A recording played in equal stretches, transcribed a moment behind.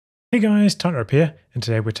Hey guys, tightrope here, and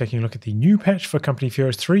today we're taking a look at the new patch for Company of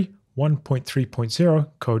Heroes 3 1.3.0,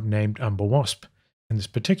 codenamed Umber Wasp. In this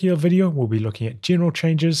particular video, we'll be looking at general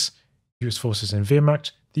changes, US forces and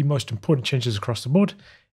Wehrmacht, the most important changes across the board,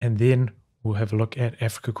 and then we'll have a look at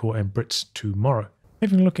Africa Corps and Brits tomorrow.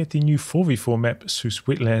 Having a look at the new 4v4 map, Sousse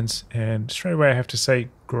Wetlands, and straight away I have to say,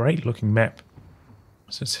 great looking map.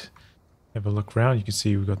 So let's have a look around. You can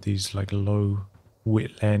see we've got these like low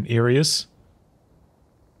wetland areas.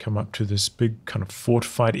 Come up to this big kind of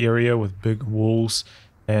fortified area with big walls,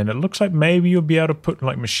 and it looks like maybe you'll be able to put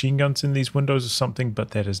like machine guns in these windows or something, but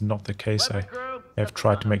that is not the case. I have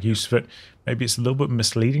tried to make use of it. Maybe it's a little bit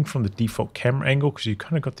misleading from the default camera angle because you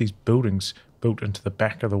kind of got these buildings built into the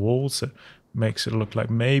back of the walls. It makes it look like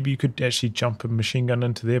maybe you could actually jump a machine gun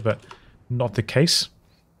into there, but not the case.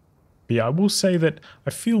 But yeah, I will say that I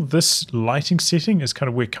feel this lighting setting is kind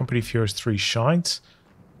of where Company of Heroes 3 shines.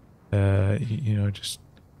 Just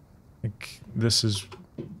I think this is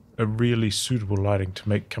a really suitable lighting to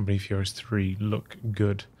make Company of Heroes 3 look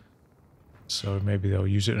good. So maybe they'll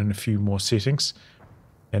use it in a few more settings.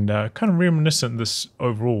 And kind of reminiscent this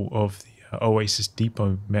overall of the Oasis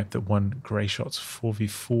Depot map that won Greyshot's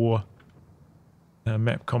 4v4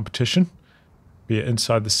 map competition. Be it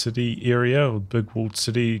inside the city area or big walled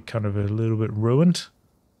city, kind of a little bit ruined.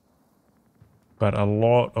 But a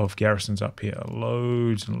lot of garrisons up here,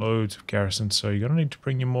 loads and loads of garrisons, so you're going to need to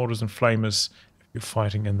bring your mortars and flamers if you're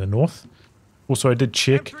fighting in the north. Also, I did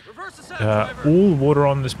check all water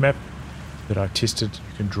on this map that I tested,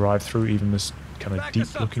 you can drive through even this kind of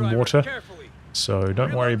deep looking water, so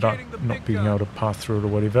don't worry about not being able to pass through it or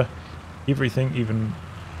whatever. Everything, even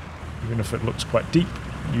if it looks quite deep,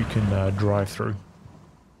 you can drive through.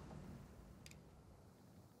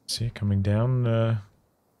 See, coming down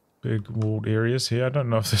big walled areas here. I don't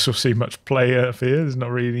know if this will see much play up here. There's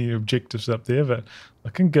not really any objectives up there, but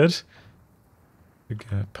looking good. Big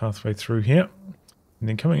pathway through here. And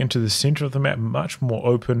then coming into the center of the map, much more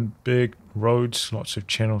open, big roads, lots of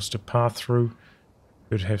channels to path through.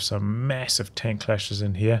 Could have some massive tank clashes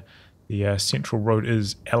in here. The central road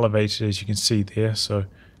is elevated, as you can see there, so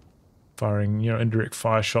firing, indirect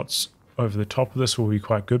fire shots over the top of this will be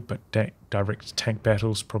quite good, but direct tank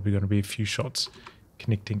battles, probably going to be a few shots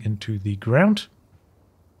connecting into the ground.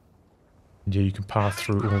 And yeah, you can pass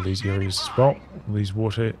through all these areas as well, all these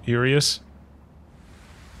water areas.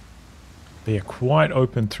 They are quite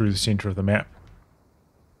open through the center of the map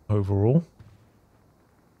overall.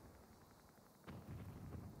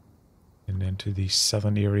 And then to the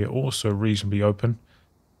southern area, also reasonably open.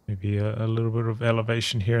 Maybe a little bit of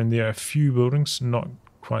elevation here and there, a few buildings, not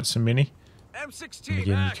quite so many. And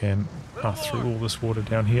again, you can pass through all this water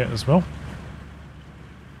down here as well.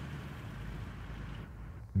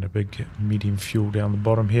 And a big medium fuel down the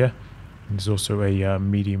bottom here. And there's also a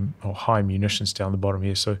medium or high munitions down the bottom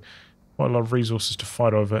here. So quite a lot of resources to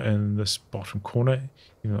fight over in this bottom corner,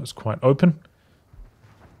 even though it's quite open.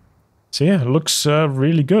 So yeah, it looks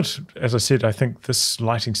really good. As I said, I think this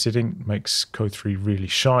lighting setting makes CO3 really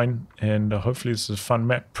shine. And hopefully this is a fun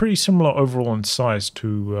map. Pretty similar overall in size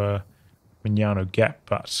to Mignano Gap,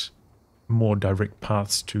 but more direct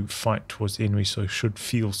paths to fight towards the enemy, so it should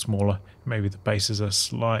feel smaller. Maybe the bases are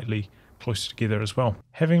slightly closer together as well.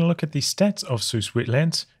 Having a look at the stats of Sousse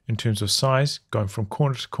Wetlands, in terms of size, going from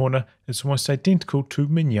corner to corner, it's almost identical to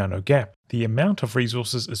Mignano Gap. The amount of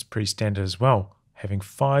resources is pretty standard as well, having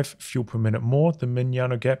 5 fuel per minute more than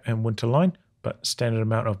Mignano Gap and Winterline, but standard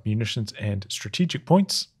amount of munitions and strategic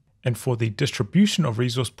points. And for the distribution of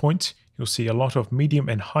resource points, you'll see a lot of medium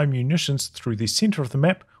and high munitions through the center of the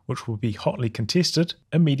map, which will be hotly contested,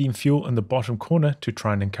 a medium fuel in the bottom corner to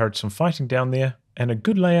try and encourage some fighting down there, and a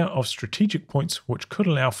good layer of strategic points which could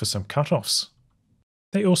allow for some cutoffs.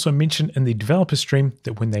 They also mention in the developer stream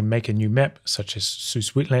that when they make a new map, such as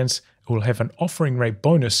Sousse Wetlands, it will have an offering rate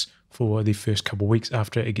bonus for the first couple of weeks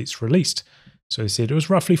after it gets released. So they said it was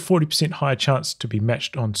roughly 40% higher chance to be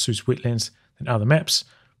matched on Sousse Wetlands than other maps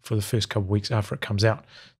for the first couple of weeks after it comes out.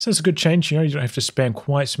 So it's a good change. You don't have to spam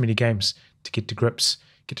quite so many games to get to grips,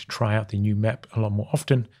 get to try out the new map a lot more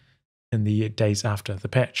often in the days after the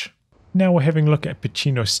patch. Now we're having a look at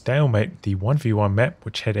Pachino Stalemate, the 1v1 map,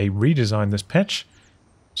 which had a redesign this patch.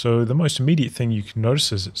 So the most immediate thing you can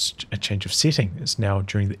notice is it's a change of setting. It's now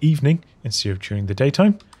during the evening instead of during the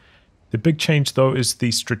daytime. The big change though is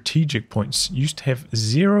the strategic points. You used to have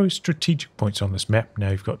 0 strategic points on this map.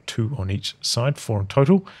 Now you've got 2 on each side, 4 in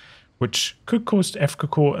total, which could cause Africa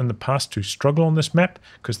Corps in the past to struggle on this map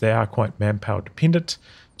because they are quite manpower dependent.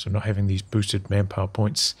 So not having these boosted manpower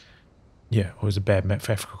points, yeah, it was a bad map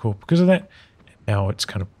for Africa Corps because of that. Now it's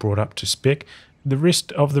kind of brought up to spec. The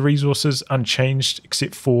rest of the resources unchanged,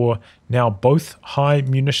 except for now both high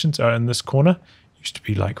munitions are in this corner. Used to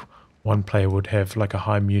be like one player would have like a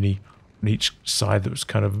high muni on each side that was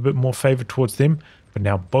kind of a bit more favored towards them. But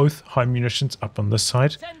now both high munitions up on this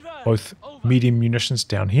side, both medium munitions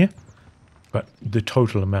down here. But the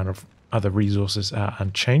total amount of other resources are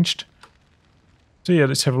unchanged. So yeah,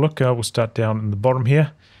 let's have a look. We'll start down in the bottom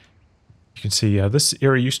here. You can see this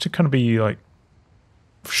area used to kind of be like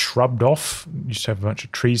shrubbed off. Used to have a bunch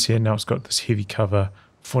of trees here. Now it's got this heavy cover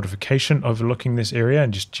fortification overlooking this area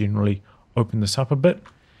and just generally open this up a bit.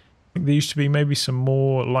 I think there used to be maybe some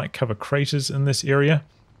more light cover craters in this area.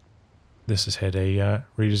 This has had a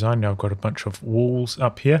redesign. Now I've got a bunch of walls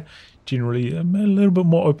up here. Generally a little bit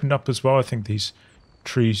more opened up as well. I think these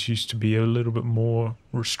trees used to be a little bit more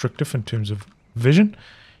restrictive in terms of vision.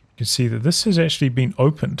 You can see that this has actually been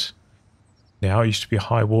opened. Now it used to be a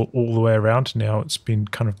high wall all the way around. Now it's been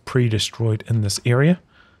kind of pre-destroyed in this area.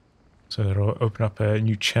 So that'll open up a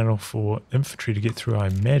new channel for infantry to get through, I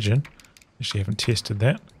imagine. Actually haven't tested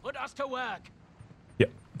that. Put us to work.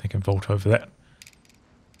 Yep, they can vault over that.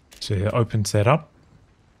 So it opens that up.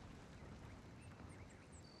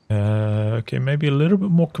 Okay, maybe a little bit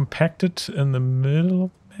more compacted in the middle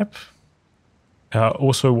of the map.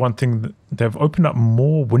 Also, one thing, that they've opened up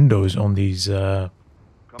more windows on these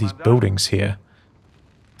buildings here.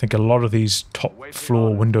 I think a lot of these top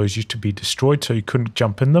floor windows used to be destroyed, so you couldn't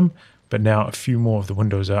jump in them. But now a few more of the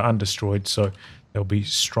windows are undestroyed, so they'll be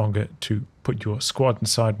stronger to put your squad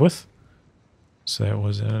inside with. So that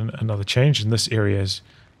was another change. And this area has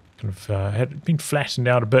kind of had been flattened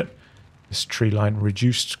out a bit. This tree line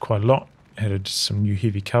reduced quite a lot. Added some new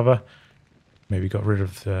heavy cover. Maybe got rid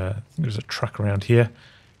of the, I think there's a truck around here,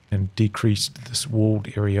 and decreased this walled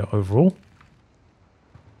area overall.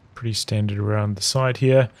 Pretty standard around the side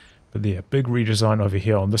here. But yeah, big redesign over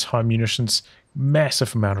here on this high munitions.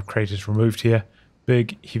 Massive amount of craters removed here.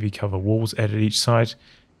 Big heavy cover walls added each side.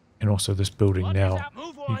 And also this building now,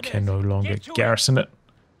 you can no longer garrison it.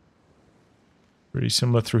 Pretty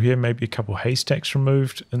similar through here. Maybe a couple haystacks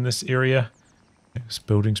removed in this area. This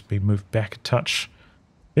building's been moved back a touch.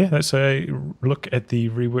 Yeah, that's a look at the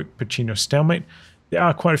Rework Pachino Stalemate. There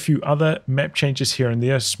are quite a few other map changes here and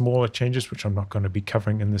there, smaller changes, which I'm not going to be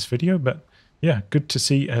covering in this video. But yeah, good to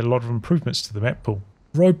see a lot of improvements to the map pool.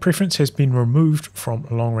 Road preference has been removed from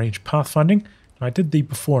long-range pathfinding. I did the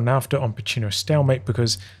before and after on Pachino Stalemate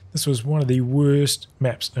because this was one of the worst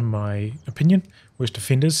maps in my opinion, worst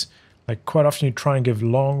defenders. Like quite often you try and give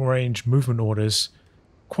long-range movement orders,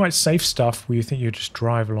 quite safe stuff where you think you just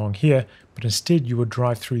drive along here, but instead you would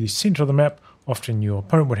drive through the center of the map. Often your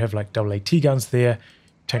opponent would have like double AT guns there,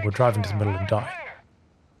 tank would drive into the middle and die.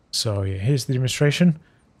 So yeah, here's the demonstration.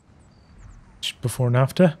 Just before and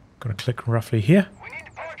after. Gonna click roughly here.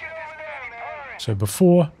 So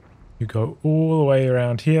before, you go all the way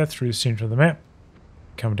around here through the center of the map,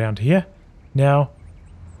 come down to here. Now,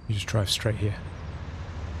 you just drive straight here.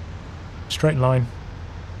 Straight line,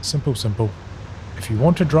 simple, simple. If you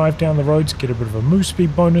want to drive down the roads, get a bit of a move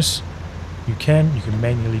speed bonus, you can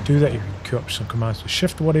manually do that. You can queue up some commands with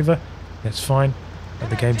shift or whatever, that's fine, but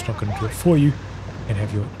the game's not going to do it for you and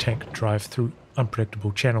have your tank drive through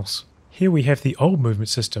unpredictable channels. Here we have the old movement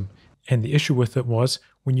system, and the issue with it was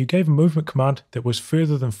when you gave a movement command that was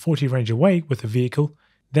further than 40 range away with a vehicle,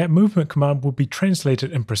 that movement command would be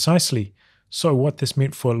translated imprecisely. So what this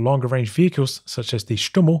meant for longer range vehicles such as the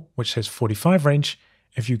Stummel, which has 45 range,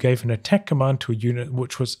 if you gave an attack command to a unit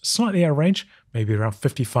which was slightly out of range, maybe around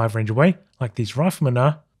 55 range away, like these Riflemen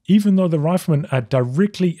are, even though the Riflemen are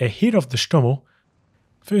directly ahead of the Stummel,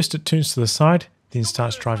 first it turns to the side, then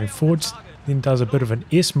starts driving forwards, then does a bit of an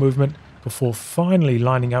S movement before finally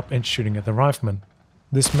lining up and shooting at the Riflemen.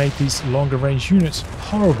 This made these longer range units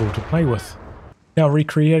horrible to play with. Now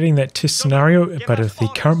recreating that test scenario, but with the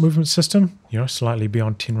current movement system, slightly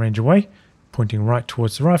beyond 10 range away, pointing right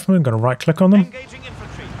towards the Riflemen, I'm going to right click on them.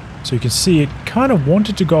 So you can see it kind of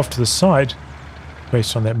wanted to go off to the side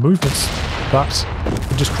based on that movement, but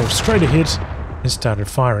it just crossed straight ahead and started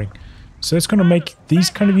firing. So that's going to make these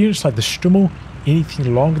kind of units like the Stummel,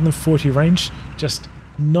 anything longer than 40 range, just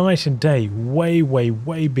night and day, way, way,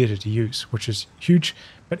 way better to use, which is huge.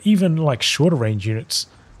 But even like shorter range units,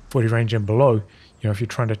 40 range and below, if you're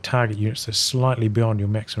trying to target units that are slightly beyond your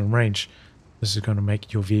maximum range, this is going to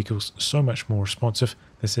make your vehicles so much more responsive.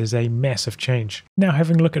 This is a massive change. Now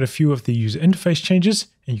having a look at a few of the user interface changes,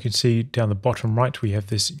 and you can see down the bottom right we have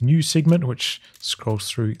this news segment which scrolls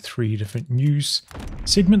through 3 different news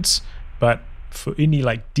segments, but For any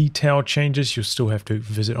like detailed changes, you'll still have to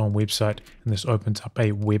visit on website, and this opens up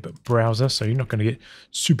a web browser, so you're not going to get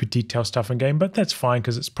super detailed stuff in game, but that's fine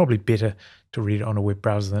because it's probably better to read it on a web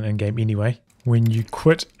browser than in game anyway. When you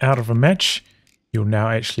quit out of a match, you'll now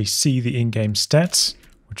actually see the in-game stats,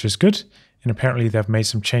 which is good, and apparently they've made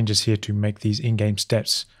some changes here to make these in-game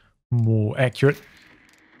stats more accurate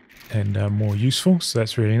and more useful, so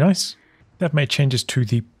that's really nice. They've made changes to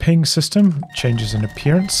the ping system, changes in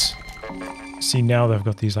appearance. See, now they've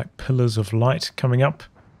got these like pillars of light coming up,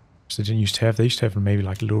 which they didn't used to have. They used to have maybe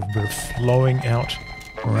like a little bit of flowing out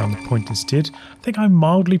around the point instead. I think I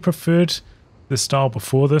mildly preferred the style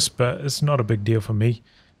before this, but it's not a big deal for me.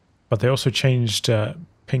 But they also changed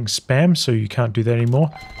ping spam, so you can't do that anymore.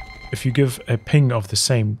 If you give a ping of the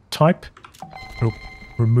same type, it'll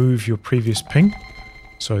remove your previous ping.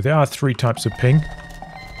 So there are 3 types of ping,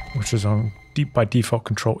 which is on by default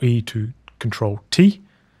Control E to Control T.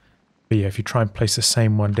 But yeah, if you try and place the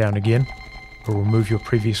same one down again, it'll remove your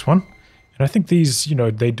previous one. And I think these, you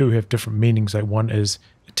know, they do have different meanings. Like one is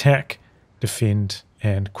attack, defend,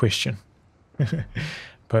 and question.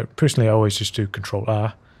 But personally, I always just do Control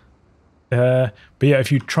R. But yeah,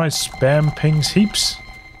 if you try spam pings heaps,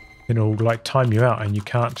 then it'll like time you out and you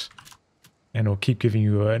can't, and it'll keep giving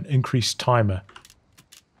you an increased timer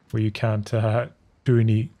where you can't do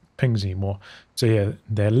any pings anymore. So yeah,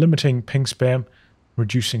 they're limiting ping spam,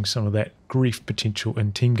 reducing some of that grief potential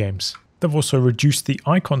in team games. They've also reduced the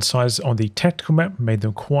icon size on the tactical map, made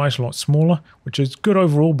them quite a lot smaller, which is good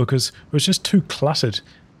overall because it was just too cluttered.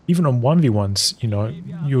 Even on 1v1s, you know,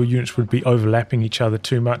 your units would be overlapping each other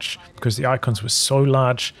too much because the icons were so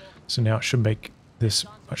large. So now it should make this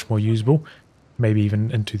much more usable, maybe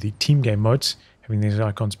even into the team game modes, having these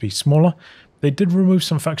icons be smaller. They did remove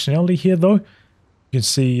some functionality here though. You can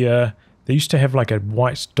see they used to have like a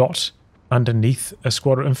white dot underneath a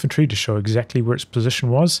squad of infantry to show exactly where its position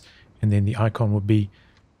was, and then the icon would be,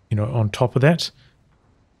 you know, on top of that.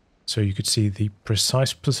 So you could see the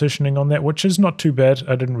precise positioning on that, which is not too bad.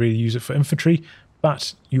 I didn't really use it for infantry,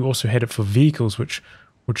 but you also had it for vehicles, which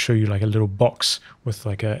would show you like a little box with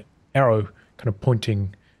like a arrow kind of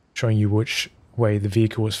pointing, showing you which way the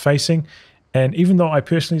vehicle was facing. And even though I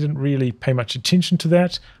personally didn't really pay much attention to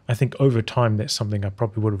that, I think over time that's something I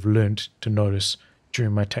probably would have learned to notice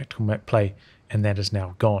during my tactical map play, and that is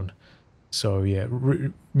now gone. So yeah,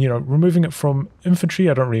 you know, removing it from infantry,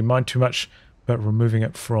 I don't really mind too much, but removing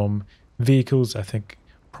it from vehicles, I think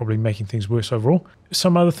probably making things worse overall.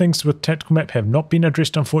 Some other things with tactical map have not been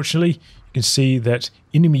addressed, unfortunately. You can see that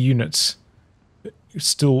enemy units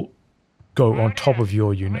still go on top of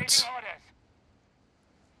your units.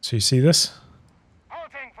 So you see this?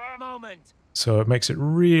 So it makes it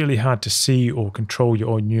really hard to see or control your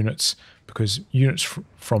own units, because units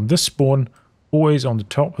from this spawn always on the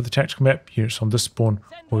top of the tactical map, units on this spawn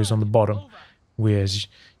always on the bottom. Whereas,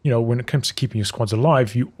 you know, when it comes to keeping your squads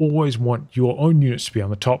alive, you always want your own units to be on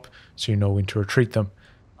the top so you know when to retreat them.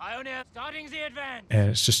 And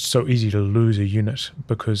it's just so easy to lose a unit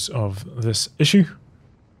because of this issue.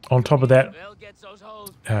 On top of that,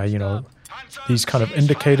 you know, these kind of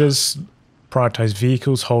indicators, prioritize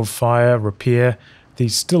vehicles, hold fire, repair,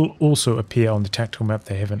 these still also appear on the tactical map.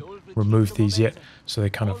 They haven't removed these yet, so they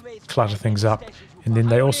kind of clutter things up. And then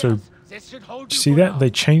they also, see that? They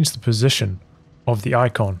change the position of the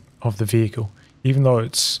icon of the vehicle, even though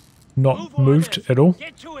it's not moved at all.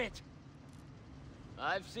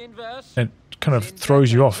 It kind of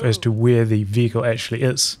throws you off as to where the vehicle actually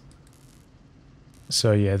is.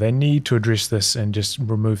 So yeah, they need to address this and just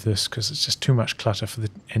remove this because it's just too much clutter for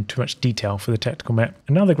and too much detail for the tactical map.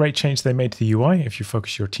 Another great change they made to the UI, if you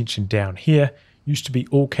focus your attention down here, used to be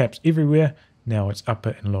all caps everywhere. Now it's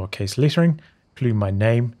upper and lowercase lettering, including my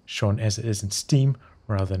name shown as it is in Steam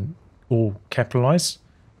rather than all capitalized.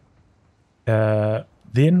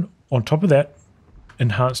 Then on top of that,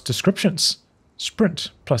 enhanced descriptions.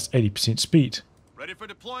 Sprint plus 80% speed. Ready for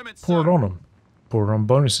deployment, Pour it sir. on them. Pour it on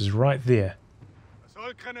bonuses right there.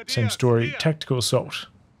 Same story, tactical assault.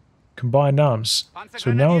 Combined arms.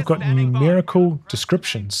 So now we've got numerical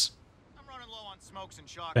descriptions.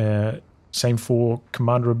 Same for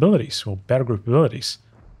commander abilities or battle group abilities.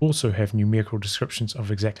 Also have numerical descriptions of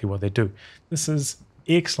exactly what they do. This is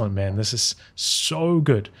excellent, man. This is so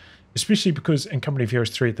good. Especially because in Company of Heroes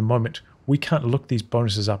 3 at the moment, we can't look these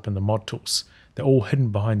bonuses up in the mod tools. They're all hidden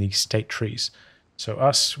behind these state trees. So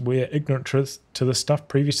us, we're ignorant to this stuff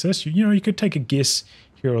previous to this. You know, you could take a guess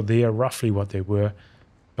here or there roughly what they were.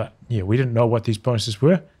 But yeah, we didn't know what these bonuses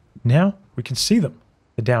were. Now we can see them.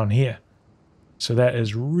 They're down here. So that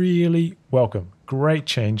is really welcome. Great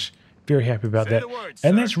change. Very happy about that.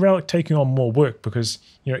 And that's Relic taking on more work because,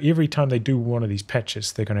 you know, every time they do one of these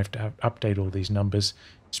patches, they're going to have to update all these numbers,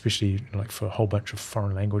 especially like for a whole bunch of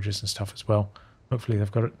foreign languages and stuff as well. Hopefully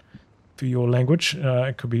they've got it for your language.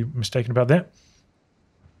 I could be mistaken about that.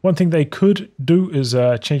 One thing they could do is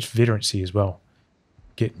change Veterancy as well.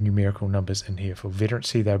 Get numerical numbers in here for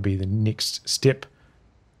Veterancy. That would be the next step.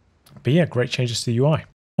 But yeah, great changes to the UI.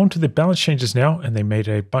 On to the balance changes now, and they made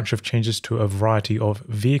a bunch of changes to a variety of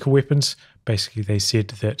vehicle weapons. Basically, they said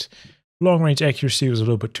that long-range accuracy was a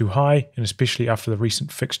little bit too high, and especially after the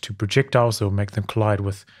recent fix to projectiles that will make them collide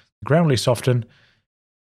with the ground less often,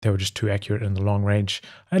 they were just too accurate in the long range.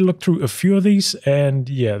 I looked through a few of these, and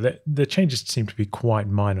yeah, the changes seem to be quite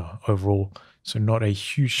minor overall, so not a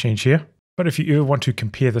huge change here. But if you ever want to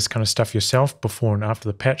compare this kind of stuff yourself before and after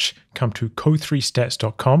the patch, come to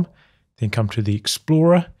co3stats.com, then come to the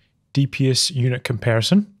Explorer DPS unit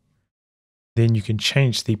comparison. Then you can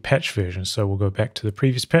change the patch version. So we'll go back to the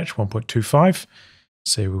previous patch, 1.25.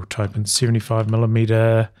 Say we'll type in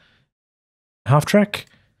 75mm half track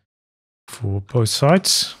for both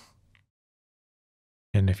sides.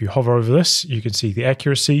 And if you hover over this, you can see the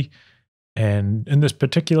accuracy. And in this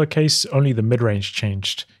particular case, only the mid-range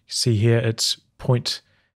changed. You see here it's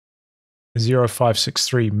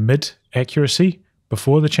 0.0563 mid accuracy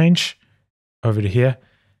before the change. Over to here,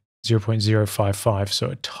 0.055.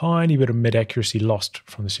 So a tiny bit of mid accuracy lost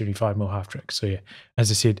from the 75mm half track. So yeah,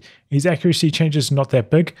 as I said, these accuracy changes not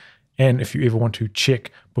that big. And if you ever want to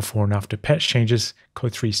check before and after patch changes,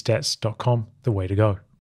 co3stats.com, the way to go.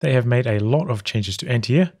 They have made a lot of changes to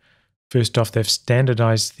anti-air. First off, they've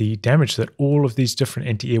standardized the damage that all of these different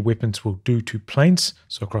anti-air weapons will do to planes.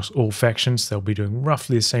 So across all factions, they'll be doing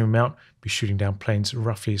roughly the same amount, be shooting down planes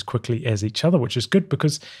roughly as quickly as each other, which is good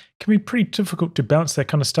because it can be pretty difficult to balance that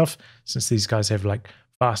kind of stuff since these guys have like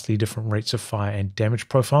vastly different rates of fire and damage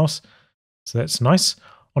profiles. So that's nice.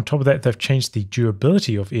 On top of that, they've changed the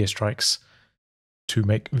durability of airstrikes to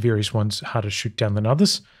make various ones harder to shoot down than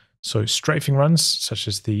others. So strafing runs, such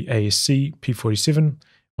as the ASC, P47,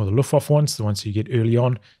 or the Luftwaffe ones, the ones you get early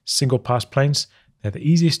on, single pass planes, they're the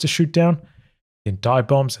easiest to shoot down. Then dive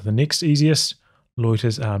bombs are the next easiest.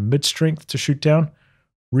 Loiters are mid-strength to shoot down.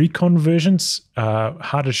 Recon versions are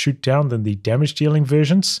harder to shoot down than the damage-dealing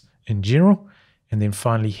versions in general. And then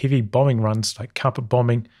finally, heavy bombing runs like carpet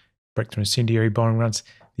bombing, breakthrough incendiary bombing runs,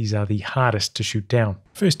 these are the hardest to shoot down.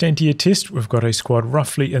 First anti-air test, we've got a squad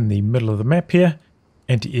roughly in the middle of the map here.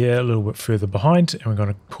 Anti-air a little bit further behind, and we're going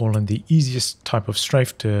to call in the easiest type of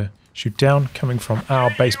strafe to shoot down coming from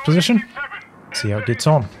our base position. See how it gets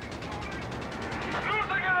on.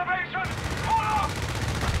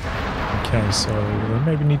 Okay, so we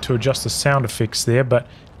maybe need to adjust the sound effects there, but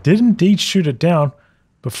did indeed shoot it down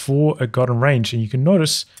before it got in range. And you can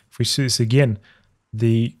notice, if we see this again,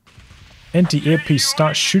 the anti-air piece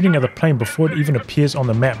starts shooting at the plane before it even appears on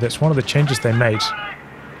the map. That's one of the changes they made.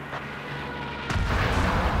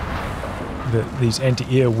 These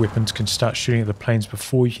anti-air weapons can start shooting at the planes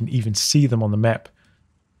before you can even see them on the map.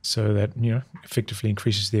 So that, you know, effectively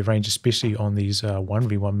increases their range, especially on these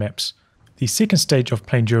 1v1 maps. The second stage of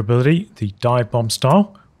plane durability, the dive bomb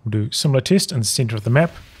style, we'll do a similar test in the center of the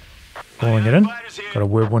map. Rolling it in. Got a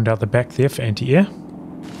whirlwind out the back there for anti-air.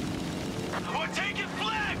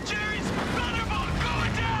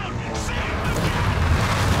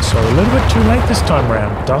 So a little bit too late this time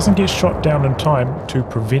around. Doesn't get shot down in time to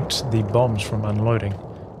prevent the bombs from unloading.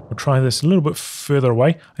 We'll try this a little bit further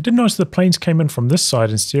away. I did notice the planes came in from this side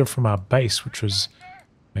instead of from our base, which was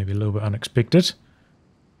maybe a little bit unexpected.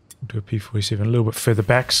 Do a P47 a little bit further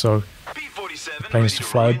back, so the plane has to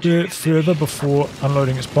fly a bit further before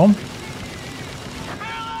unloading its bomb.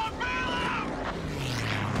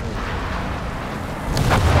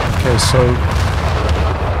 Okay, so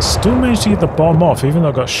still managed to get the bomb off, even though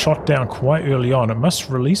it got shot down quite early on. It must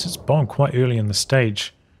release its bomb quite early in the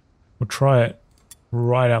stage. We'll try it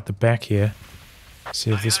right out the back here.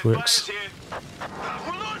 See if this works.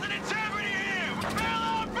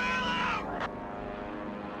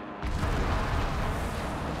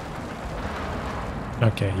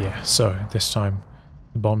 Okay, yeah, so this time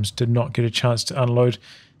the bombs did not get a chance to unload.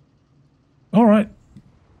 Alright.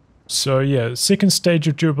 So yeah, second stage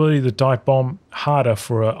of durability, the dive bomb, harder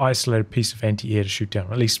for an isolated piece of anti-air to shoot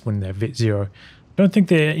down, at least when they're Vet 0. I don't think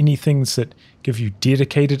there are any things that give you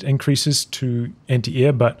dedicated increases to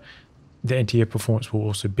anti-air, but the anti-air performance will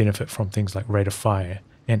also benefit from things like rate of fire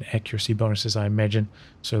and accuracy bonuses, I imagine,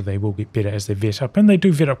 so they will get better as they vet up, and they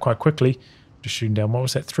do vet up quite quickly. Just shooting down, what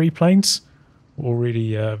was that, 3 planes?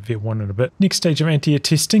 already Vet 1 in a bit. Next stage of anti-air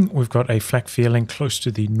testing, we've got a flak feeling close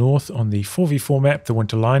to the north on the 4v4 map, the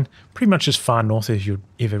winter line, pretty much as far north as you'd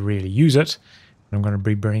ever really use it. And I'm going to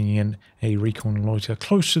be bringing in a recon loiter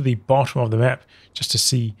close to the bottom of the map just to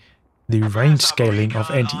see the range scaling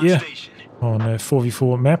of anti-air on a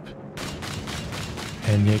 4v4 map.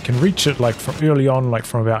 And you can reach it like from early on, like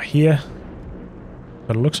from about here.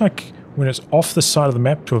 But it looks like when it's off the side of the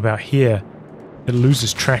map to about here, it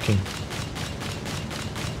loses tracking.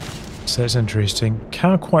 So that's interesting.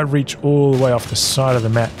 Can't quite reach all the way off the side of the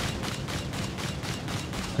map.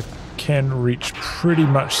 It can reach pretty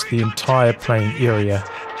much the entire playing area.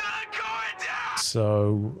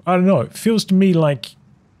 So, I don't know. It feels to me like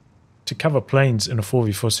to cover planes in a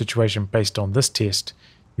 4v4 situation based on this test,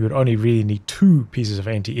 you would only really need 2 pieces of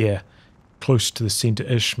anti-air close to the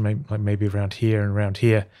center-ish, maybe around here and around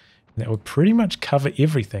here. And that would pretty much cover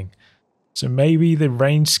everything. So maybe the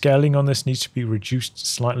range scaling on this needs to be reduced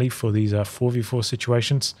slightly for these 4v4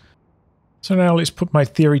 situations. So now let's put my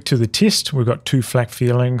theory to the test. We've got 2 flak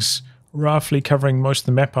feelings roughly covering most of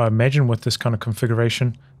the map, I imagine, with this kind of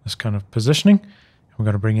configuration, this kind of positioning. We're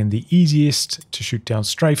going to bring in the easiest to shoot down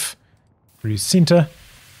strafe, reduce center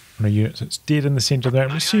on a unit that's dead in the center of that.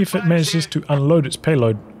 Let's see if it manages to unload its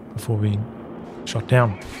payload before being shot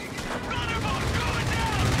down.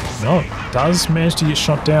 No, it does manage to get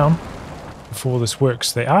shot down before this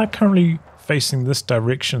works. They are currently facing this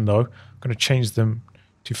direction though. I'm going to change them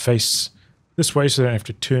to face this way so they don't have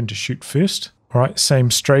to turn to shoot first. Alright,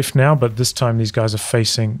 same strafe now, but this time these guys are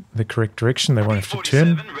facing the correct direction. They won't have to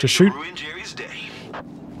turn to shoot.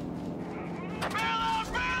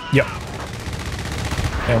 Yep.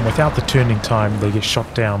 And without the turning time, they get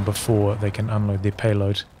shot down before they can unload their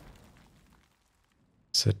payload.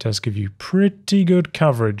 So it does give you pretty good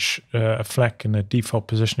coverage, a flak in a default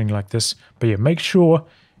positioning like this. But yeah, make sure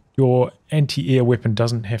your anti-air weapon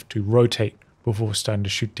doesn't have to rotate before starting to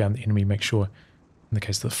shoot down the enemy. Make sure, in the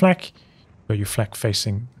case of the flak, you got your flak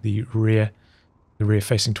facing the rear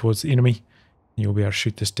facing towards the enemy. And you'll be able to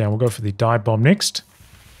shoot this down. We'll go for the dive bomb next.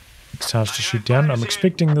 It starts to shoot down. I'm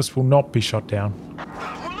expecting this will not be shot down.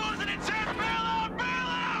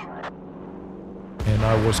 And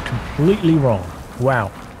I was completely wrong.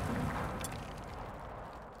 Wow.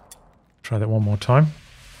 Try that one more time.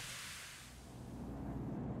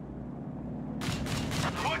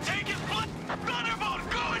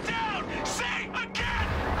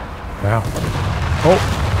 Wow.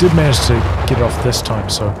 Oh, did manage to get it off this time,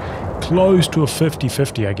 so close to a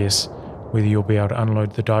 50-50, I guess, whether you'll be able to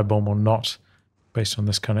unload the dive bomb or not, based on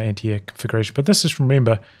this kind of anti-air configuration. But this is,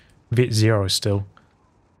 remember, Vet 0 still.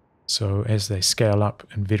 So as they scale up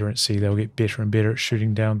in Veterancy, they'll get better and better at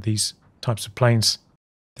shooting down these types of planes.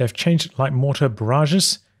 They've changed like Mortar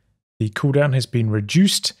barrages. The cooldown has been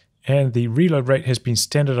reduced and the reload rate has been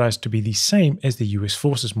standardized to be the same as the US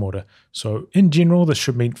Forces Mortar. So in general, this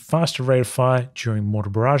should mean faster rate of fire during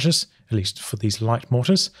mortar barrages, at least for these light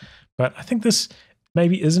mortars. But I think this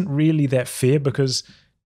maybe isn't really that fair because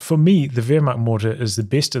for me, the Wehrmacht mortar is the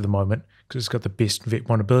best at the moment because it's got the best Vet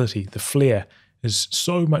 1 ability. The flare is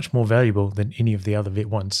so much more valuable than any of the other Vet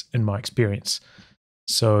 1s in my experience.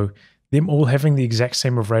 So them all having the exact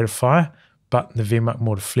same rate of fire, but the Wehrmacht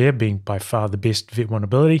mortar flare being by far the best Vet 1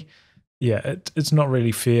 ability, yeah, it's not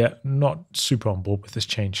really fair. Not super on board with this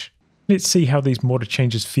change. Let's see how these mortar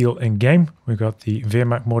changes feel in game. We've got the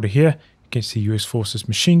Wehrmacht mortar here against the US Forces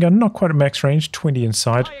machine gun. Not quite a max range, 20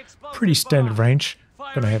 inside. Pretty standard range.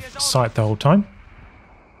 Going to have sight the whole time.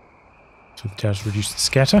 So the towers reduce the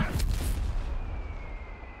scatter.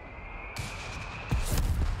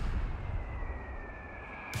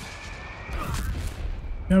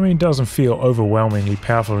 I mean, it doesn't feel overwhelmingly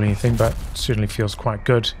powerful or anything, but certainly feels quite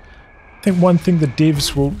good. I think one thing the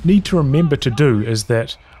devs will need to remember to do is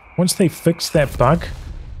that once they fix that bug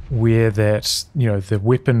where that, you know, the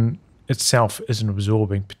weapon itself isn't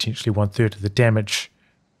absorbing potentially 1/3 of the damage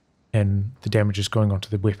and the damage is going onto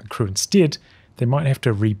the weapon crew instead, they might have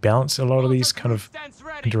to rebalance a lot of these kind of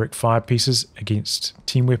indirect fire pieces against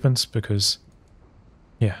team weapons because,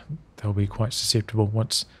 yeah, they'll be quite susceptible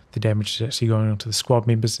once the damage is actually going onto the squad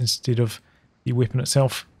members instead of the weapon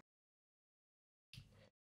itself.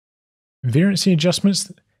 Veterancy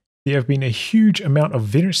adjustments. There have been a huge amount of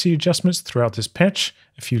veterancy adjustments throughout this patch.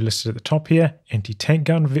 A few listed at the top here. Anti-tank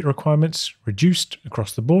gun vet requirements reduced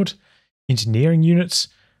across the board. Engineering units.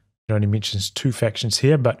 It only mentions 2 factions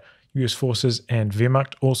here, but US Forces and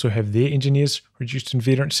Wehrmacht also have their engineers reduced in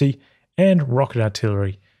veterancy. And rocket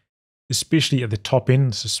artillery, especially at the top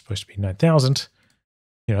end. This is supposed to be 9,000.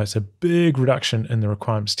 You know, it's a big reduction in the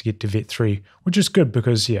requirements to get to Vet 3, which is good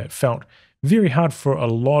because, yeah, it felt very hard for a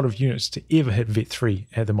lot of units to ever hit Vet 3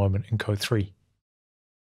 at the moment in Code 3.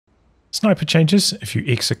 Sniper changes. If you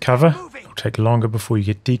exit cover, it'll take longer before you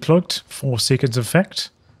get decloaked. 4 seconds, in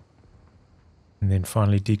fact. And then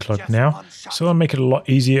finally decloaked now. So that'll make it a lot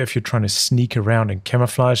easier if you're trying to sneak around and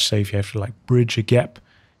camouflage. Say if you have to like bridge a gap,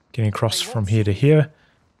 getting across from here to here.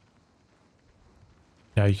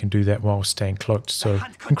 Now you can do that while staying cloaked. So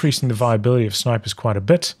increasing the viability of snipers quite a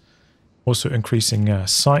bit. Also increasing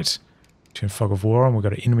sight. Turn fog of war on. We've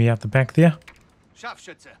got an enemy out the back there.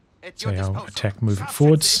 So I'll attack moving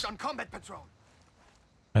forwards.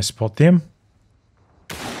 I spot them.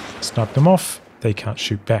 Snipe them off. They can't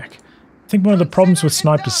shoot back. I think one of the problems with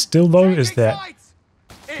snipers still though is that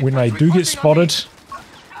when they do get spotted,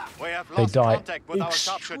 they die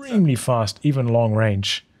extremely fast, even long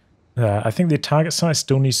range. I think their target size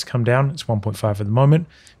still needs to come down. It's 1.5 at the moment.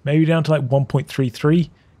 Maybe down to like 1.33.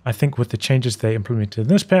 I think with the changes they implemented in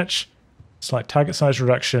this patch, slight target size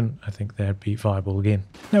reduction, I think that'd be viable again.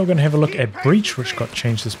 Now we're going to have a look at Breach, which got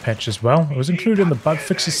changed this patch as well. It was included in the bug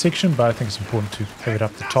fixes section, but I think it's important to have it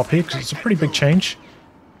up the top here because it's a pretty big change.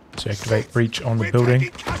 So activate Breach on the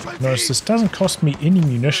building. Notice this doesn't cost me any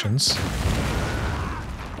munitions.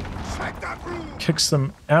 Kicks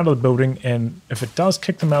them out of the building, and if it does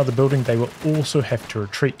kick them out of the building, they will also have to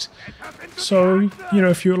retreat. So, you know,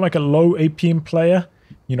 if you're like a low APM player,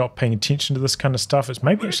 you're not paying attention to this kind of stuff, it's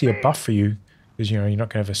maybe actually a buff for you, because, you know, you're not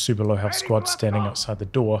going to have a super low health squad standing outside the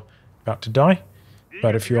door about to die.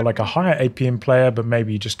 But if you're like a higher APM player, but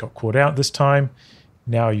maybe you just got caught out this time,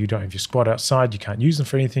 now you don't have your squad outside, you can't use them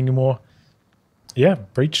for anything anymore. Yeah,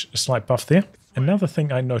 Breach, a slight buff there. Another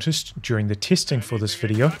thing I noticed during the testing for this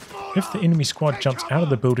video, if the enemy squad jumps out of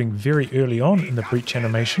the building very early on in the breach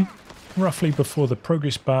animation, roughly before the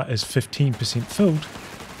progress bar is 15% filled,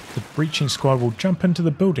 the breaching squad will jump into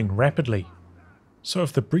the building rapidly. So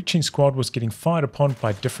if the breaching squad was getting fired upon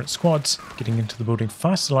by different squads, getting into the building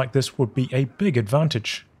faster like this would be a big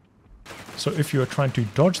advantage. So if you are trying to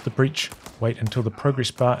dodge the breach, wait until the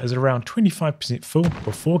progress bar is around 25% full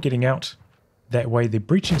before getting out. That way the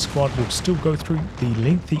breaching squad will still go through the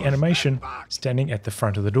lengthy animation standing at the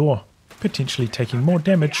front of the door, potentially taking more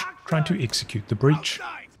damage trying to execute the breach.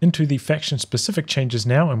 Into the faction specific changes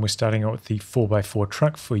now, and we're starting out with the 4x4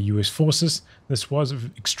 truck for US forces. This was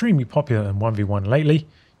extremely popular in 1v1 lately,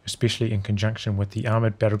 especially in conjunction with the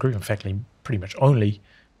armoured battle group, in fact pretty much only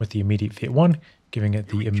with the immediate Vet 1, giving it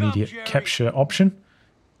the immediate capture option,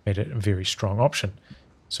 made it a very strong option.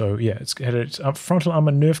 So yeah, it's had its frontal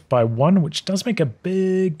armor nerfed by 1, which does make a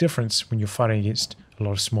big difference when you're fighting against a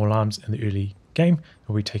lot of small arms in the early game.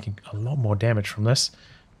 They'll be taking a lot more damage from this.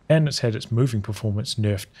 And it's had its moving performance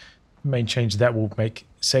nerfed. The main change that will make,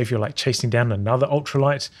 say if you're like chasing down another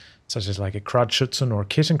ultralight, such as like a Kradschützen or a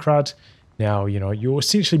Kettenkrad, now, you know, you'll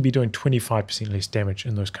essentially be doing 25% less damage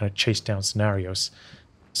in those kind of chase down scenarios.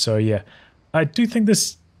 So yeah, I do think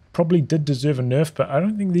this probably did deserve a nerf, but I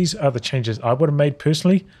don't think these are the changes I would have made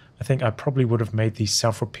personally. I think I probably would have made the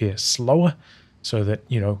self-repair slower so that,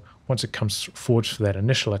 you know, once it comes forward for that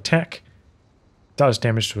initial attack, does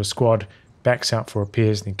damage to a squad, backs out for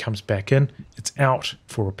repairs, then comes back in, it's out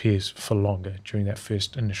for repairs for longer during that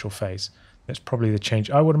first initial phase. That's probably the change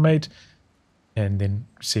I would have made, and then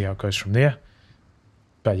see how it goes from there.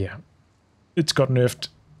 But yeah, it's got nerfed,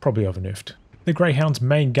 probably over-nerfed. The Greyhound's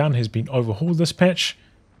main gun has been overhauled this patch.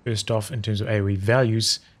 First off, in terms of AoE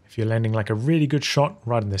values, if you're landing like a really good shot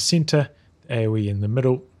right in the center, the AoE in the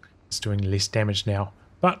middle is doing less damage now.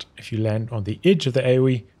 But if you land on the edge of the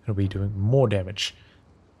AoE, it'll be doing more damage.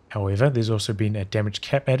 However, there's also been a damage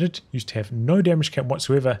cap added. Used to have no damage cap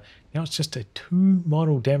whatsoever. Now it's just a 2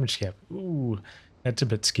 model damage cap. Ooh, that's a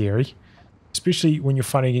bit scary. Especially when you're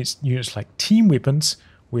fighting against units like team weapons,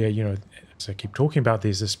 where, you know, as I keep talking about,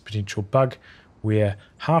 there's this potential bug where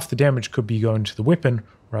half the damage could be going to the weapon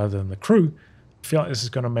rather than the crew. I feel like this is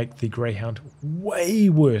going to make the Greyhound way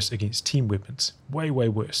worse against team weapons. Way, way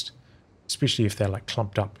worse. Especially if they're like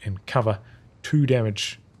clumped up in cover. 2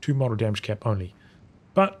 model damage cap only.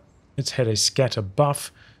 But it's had a scatter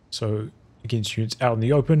buff, so against units out in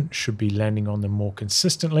the open, should be landing on them more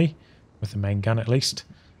consistently, with the main gun at least.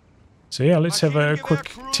 So yeah, let's have a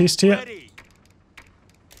quick test here.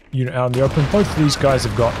 Unit out in the open. Both of these guys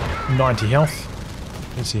have got 90 health.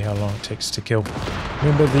 Let's see how long it takes to kill.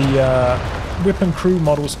 Remember, the weapon crew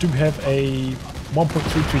models do have a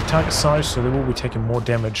 1.33 target size, so they will be taking more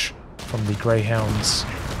damage from the Greyhound's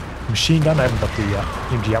machine gun. I haven't got the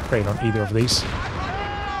MG upgrade on either of these.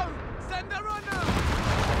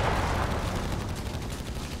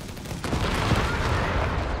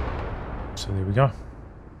 So there we go.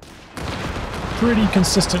 pretty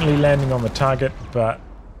consistently landing on the target, but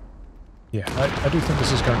yeah, I do think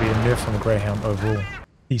this is going to be a nerf on the Greyhound overall.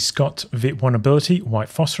 The Scott Vet 1 ability, White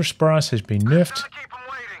Phosphorus Barrage, has been nerfed,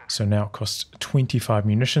 so now it costs 25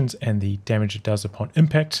 munitions, and the damage it does upon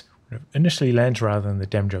impact, when it initially lands rather than the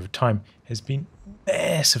damage over time, has been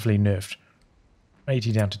massively nerfed.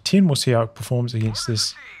 80 down to 10, we'll see how it performs against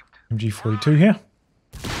this MG42 here.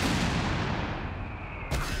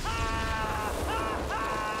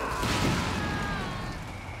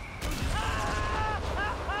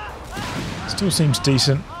 Still seems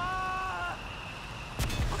decent.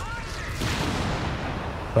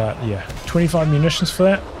 But yeah, 25 munitions for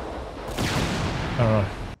that. I don't know.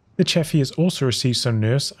 The Chaffee has also received some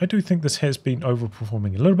nerfs. I do think this has been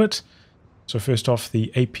overperforming a little bit. So first off,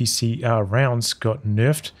 the APCR rounds got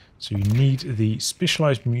nerfed. So you need the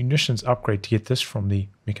specialized munitions upgrade to get this from the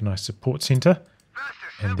Mechanized Support Center.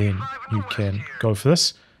 And then you can go for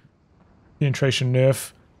this. Penetration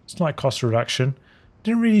nerf, slight cost reduction.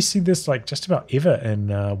 Didn't really see this like just about ever in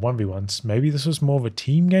 1v1s. Maybe this was more of a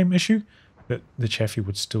team game issue, but the Chaffee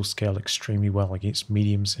would still scale extremely well against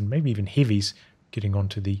mediums and maybe even heavies, getting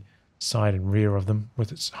onto the side and rear of them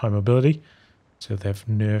with its high mobility. So they've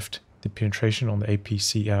nerfed the penetration on the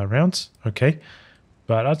APCR rounds. Okay,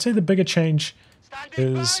 but I'd say the bigger change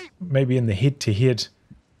is maybe in the head-to-head.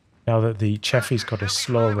 Now that the Chaffee's got a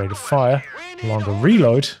slower rate of fire, longer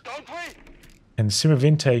reload, and the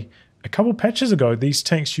Semivente, a couple patches ago, these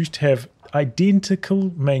tanks used to have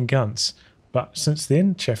identical main guns, but since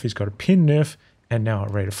then, Chaffee's got a pen nerf and now a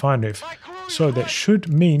rate of fire nerf. So that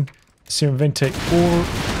should mean the Semivente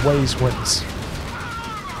always wins.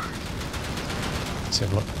 Let's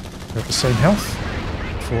have a look. We've got the same health.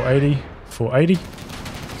 480, 480.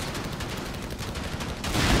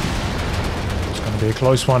 It's going to be a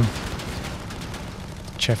close one.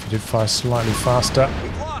 Chaffee did fire slightly faster.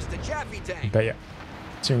 But yeah,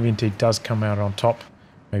 Semivente does come out on top.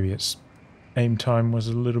 Maybe its aim time was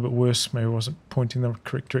a little bit worse. Maybe it wasn't pointing the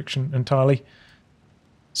correct direction entirely.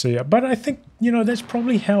 So yeah, but I think, you know, that's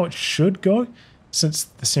probably how it should go. Since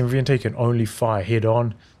the Semivente can only fire head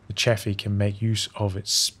on, the Chaffee can make use of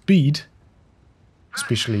its speed.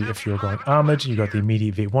 Especially if you're going armored. You got the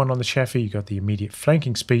immediate V1 on the Chaffee. You got the immediate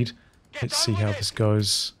flanking speed. Let's see how this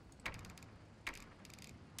goes.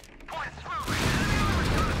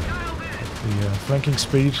 The flanking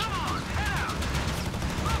speed.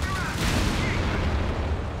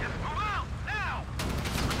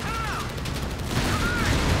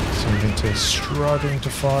 Semivente struggling to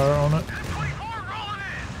fire on it.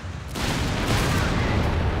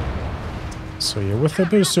 So yeah, with a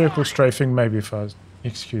bit of circle strafing, maybe if I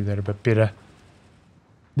execute that a bit better,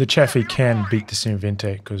 the Chaffee can beat the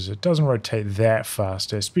Semivente because it doesn't rotate that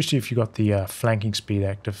fast, especially if you got the flanking speed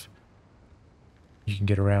active. You can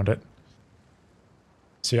get around it.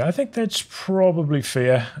 So yeah, I think that's probably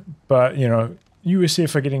fair, but you know,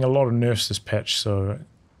 USF are getting a lot of nerfs this patch, so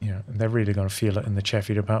you know, they're really going to feel it in the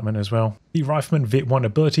Chaffee department as well. The Riflemen Vet 1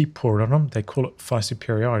 ability, pour it on them. They call it fire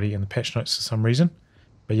superiority in the patch notes for some reason.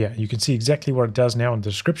 But yeah, you can see exactly what it does now in the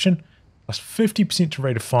description. Plus 50% to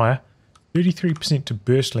rate of fire, 33% to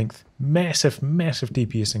burst length, massive, massive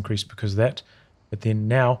DPS increase because of that. But then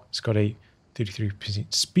now it's got a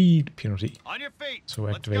 33% speed penalty. On your feet. So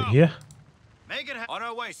we'll activate here. Make it on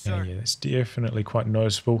our way, sir. And yeah, that's definitely quite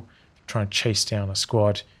noticeable. Try and chase down a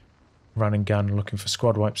squad, run and gun, looking for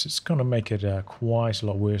squad wipes. It's going to make it quite a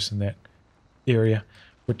lot worse in that area.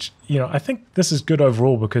 Which, you know, I think this is good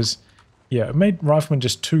overall because, yeah, it made Riflemen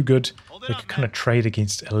just too good. They could kind of trade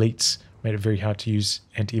against elites. Made it very hard to use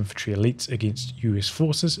anti-infantry elites against US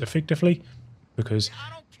forces effectively. Because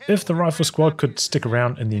if the rifle squad could stick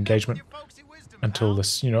around in the engagement until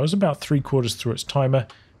this, you know, it was about 3/4 through its timer.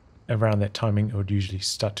 Around that timing, it would usually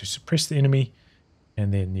start to suppress the enemy.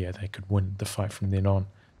 And then, yeah, they could win the fight from then on.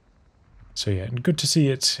 So yeah, and good to see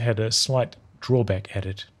it's had a slight drawback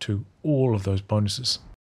added to all of those bonuses.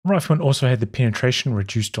 Riflemen also had the penetration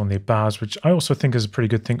reduced on their bars, which I also think is a pretty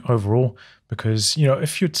good thing overall, because, you know,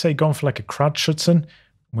 if you'd say gone for like a crowd schützen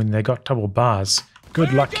when they got double bars,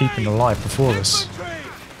 good luck keeping alive before this.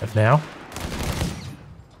 But now,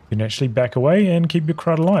 you can actually back away and keep your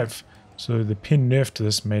crowd alive. So the pen nerf to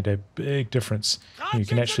this made a big difference. You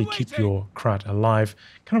can actually keep your crowd alive.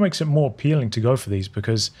 Kind of makes it more appealing to go for these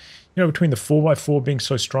because, you know, between the 4x4 being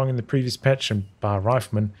so strong in the previous patch and bar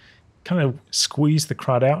Riflemen, kind of squeeze the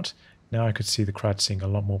crowd out. Now I could see the crowd seeing a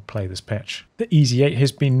lot more play this patch. The Easy 8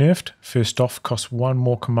 has been nerfed. First off, costs 1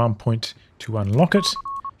 more command point to unlock it.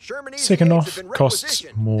 Second off, costs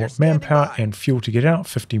more manpower and fuel to get out.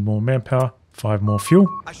 50 more manpower, 5 more fuel.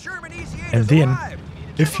 And then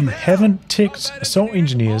If you haven't ticked assault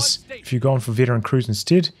engineers, if you've gone for veteran crews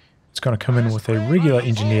instead, it's going to come in with a regular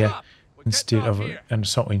engineer instead of an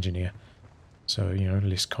assault engineer. So, you know,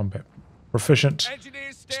 less combat proficient,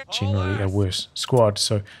 generally a worse squad.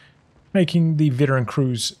 So making the veteran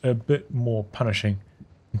crews a bit more punishing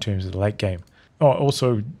in terms of the late game. Oh,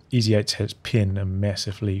 also Easy 8 has pen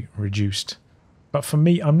massively reduced. But for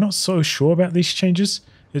me, I'm not so sure about these changes.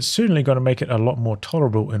 It's certainly going to make it a lot more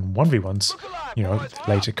tolerable in 1v1s. You know,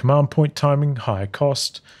 later command point timing, higher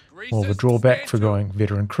cost, more of a drawback for going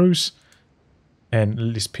veteran crews,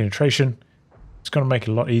 and less penetration. It's going to make it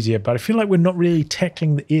a lot easier, but I feel like we're not really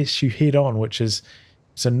tackling the issue head on, which is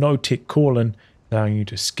it's a no-tech call-in, allowing you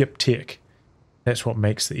to skip tech. That's what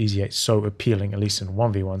makes the Easy 8 so appealing, at least in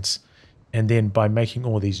 1v1s. And then by making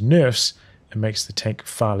all these nerfs, it makes the tank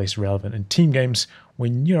far less relevant in team games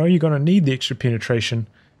when, you know, you're going to need the extra penetration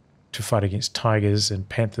to fight against tigers and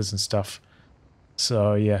panthers and stuff.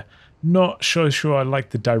 So yeah, not so sure I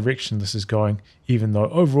like the direction this is going, even though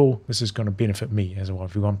overall this is going to benefit me as a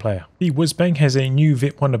 1v1 player. The Whizbang has a new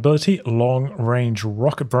Vet 1 ability, long range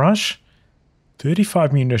rocket barrage,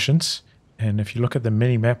 35 munitions, and if you look at the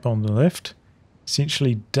mini map on the left,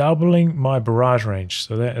 essentially doubling my barrage range,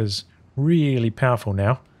 so that is really powerful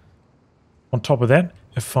now. On top of that,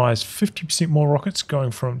 it fires 50% more rockets,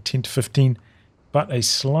 going from 10 to 15, but a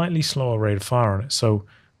slightly slower rate of fire on it. So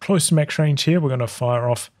close to max range here, we're going to fire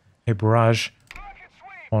off a barrage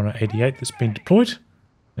on an 88 that's been deployed.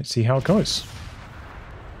 Let's see how it goes.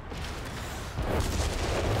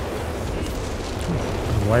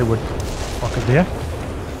 Wayward rocket there.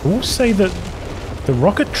 I will say that the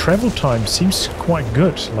rocket travel time seems quite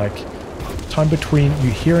good. Like, time between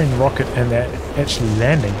you hearing the rocket and that actually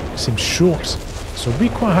landing seems short. So it'll be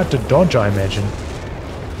quite hard to dodge, I imagine.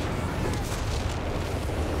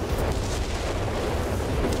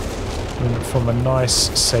 And from a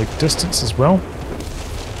nice, safe distance as well.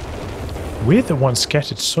 We're the one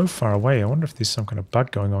scattered so far away. I wonder if there's some kind of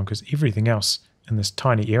bug going on, because everything else in this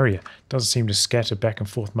tiny area doesn't seem to scatter back and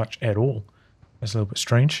forth much at all. That's a little bit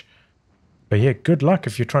strange. But yeah, good luck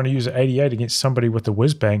if you're trying to use an 88 against somebody with a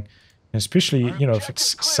Whizbang. And especially, you know, if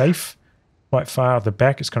it's safe, quite far at the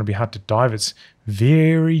back, it's going to be hard to dive. It's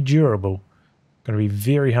very durable. Going to be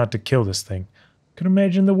very hard to kill this thing. I can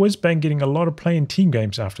imagine the Whizbang getting a lot of play in team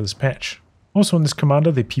games after this patch. Also in this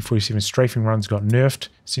commander, the P47 Strafing runs got nerfed.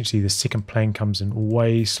 Essentially the second plane comes in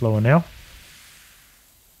way slower now.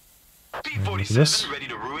 This. Ready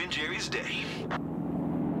to ruin Jerry's day.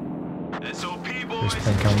 First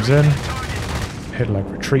plane comes in. Head like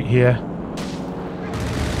retreat here.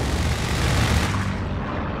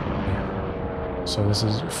 So this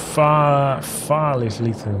is far, far less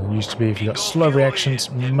lethal than it used to be. If you've got slow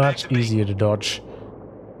reactions, much easier to dodge.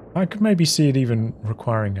 I could maybe see it even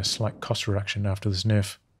requiring a slight cost reduction after this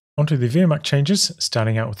nerf. Onto the Wehrmacht changes,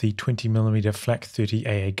 starting out with the 20mm Flak 30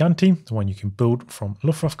 AA gun team, the one you can build from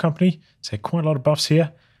Luftwaffe Company. So quite a lot of buffs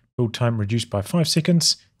here. Build time reduced by 5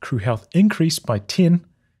 seconds, crew health increased by 10,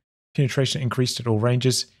 penetration increased at all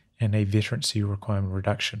ranges, and a veterancy requirement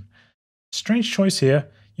reduction. Strange choice here.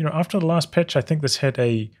 You know, after the last patch, I think this had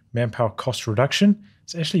a manpower cost reduction.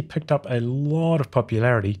 It's actually picked up a lot of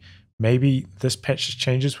popularity. Maybe this patch's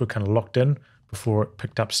changes were kind of locked in before it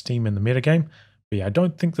picked up steam in the metagame. But yeah, I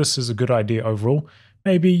don't think this is a good idea overall.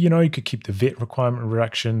 Maybe, you know, you could keep the vet requirement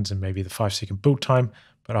reductions and maybe the 5-second build time,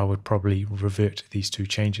 but I would probably revert these two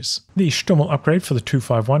changes. The Stummel upgrade for the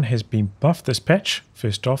 251 has been buffed this patch.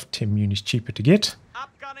 First off, 10 munis cheaper to get.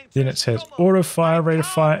 Then it says auto fire, rate of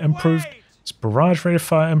fire improved. It's barrage rate of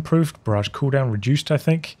fire improved, barrage cooldown reduced, I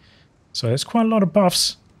think. So that's quite a lot of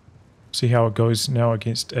buffs. See how it goes now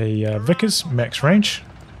against a Vickers max range.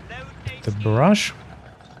 The barrage.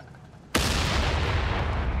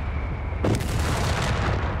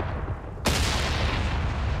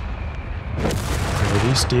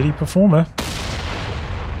 Pretty steady performer.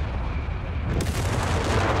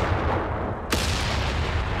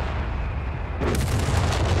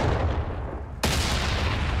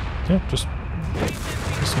 Yeah, just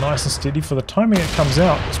nice and steady. For the timing it comes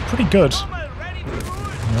out, it's pretty good.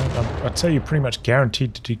 You know, I'd say you're pretty much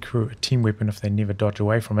guaranteed to decrew a team weapon if they never dodge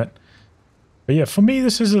away from it. But yeah, for me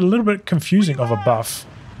this is a little bit confusing of a buff,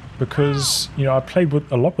 because, you know, I played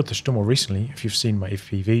a lot with the Stummel recently. If you've seen my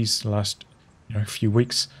FPVs the last, you know, few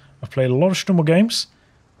weeks, I've played a lot of Stummel games.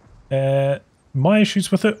 My issues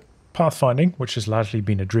with it, pathfinding, which has largely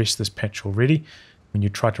been addressed this patch already. When you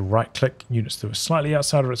try to right-click units that were slightly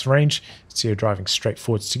outside of its range, instead of driving straight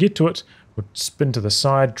forwards to get to it, would spin to the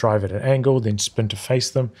side, drive at an angle, then spin to face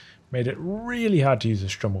them. Made it really hard to use the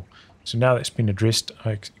Stummel. So now that's been addressed,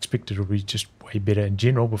 I expect it will be just way better in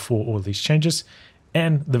general before all these changes.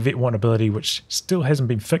 and the Vet 1 ability, which still hasn't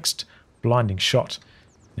been fixed, Blinding Shot.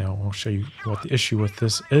 Now I'll show you what the issue with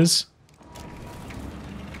this is.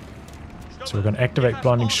 So we're going to activate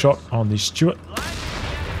Blinding Shot on the Stuart.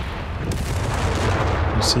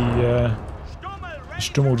 You see the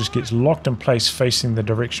Stummel just gets locked in place facing the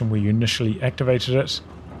direction where you initially activated it.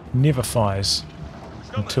 Never fires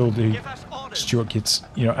until the Stuart gets,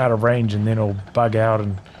 you know, out of range, and then it'll bug out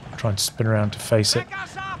and try and spin around to face it.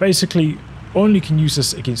 Basically, only can use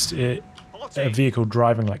this against a vehicle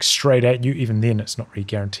driving like straight at you. Even then, it's not really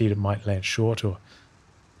guaranteed. It might land short, or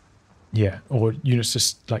yeah, or units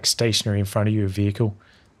just like stationary in front of you, a vehicle.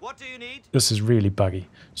 What do you need? This is really buggy.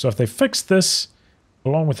 So if they fix this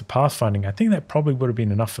along with the pathfinding, I think that probably would have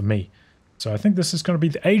been enough for me. So I think this is going to be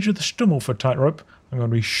the age of the Stummel for tightrope. I'm going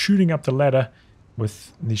to be shooting up the ladder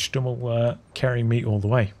with the Stummel carrying me all the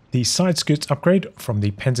way. The side skirts upgrade from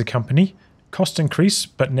the Panzer company. Cost increase,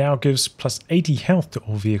 but now gives plus 80 health to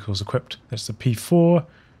all vehicles equipped. That's the P4,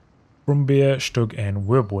 Umber, Stug, and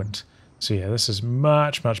Wirbelwind. So yeah, this is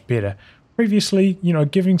much, much better. Previously, you know,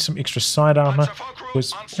 giving some extra side armor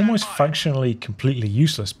was almost functionally completely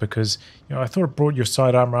useless because, you know, I thought it brought your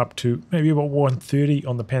side armor up to maybe about 130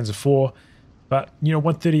 on the Panzer 4, but, you know,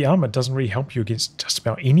 130 armor doesn't really help you against just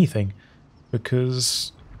about anything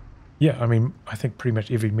because, yeah, I mean, I think pretty much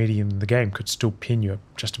every medium in the game could still pin you at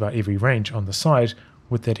just about every range on the side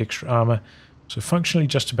with that extra armor. So functionally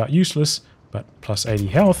just about useless, but plus 80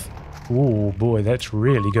 health. Oh boy, that's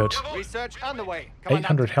really good. Research underway.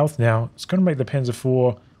 800 health now. It's going to make the Panzer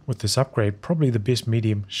 4 with this upgrade probably the best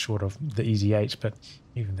medium short of the Easy 8, but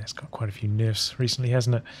even that's got quite a few nerfs recently,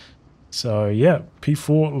 hasn't it? So yeah,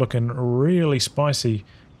 P4 looking really spicy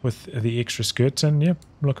with the extra skirts, and yeah,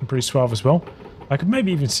 looking pretty suave as well. I could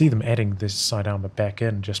maybe even see them adding this side armor back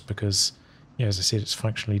in just because, yeah, as I said, it's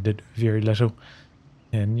functionally did very little.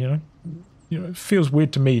 And you know, it feels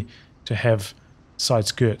weird to me to have side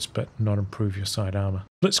skirts but not improve your side armor.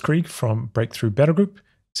 Blitzkrieg from Breakthrough Battle Group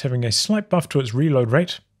is having a slight buff to its reload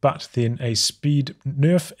rate, but then a speed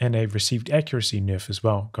nerf and a received accuracy nerf as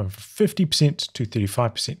well, going from 50% to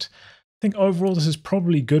 35%. I think overall this is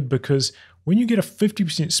probably good because when you get a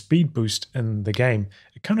 50% speed boost in the game,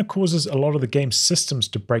 it kind of causes a lot of the game's systems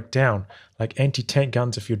to break down, like anti-tank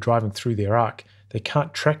guns. If you're driving through their arc, they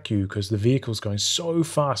can't track you because the vehicle's going so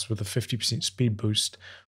fast with a 50% speed boost.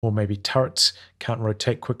 Or maybe turrets can't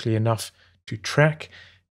rotate quickly enough to track.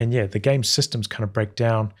 And yeah, the game systems kind of break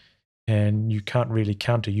down and you can't really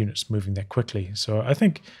counter units moving that quickly. So I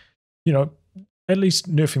think, you know, at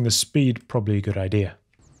least nerfing the speed, probably a good idea.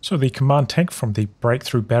 So the command tank from the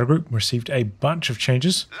Breakthrough Battle Group received a bunch of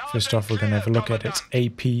changes. First off, we're going to have a look at its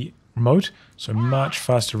AP mode. So much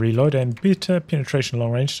faster reload and better penetration long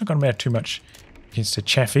range. It's not going to matter too much against a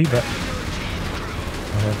Chaffee, but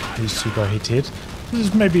I'll have these two go head to head. This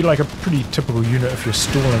is maybe like a pretty typical unit if you're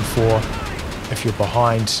stalling for, if you're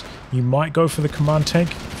behind. You might go for the command tank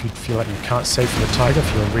if you feel like you can't save for the Tiger,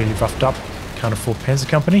 if you're really roughed up, can't afford Panzer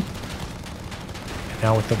Company. And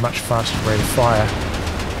now with the much faster rate of fire,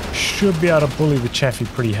 should be able to bully the Chaffee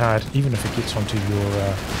pretty hard, even if it gets onto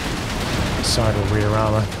your side or rear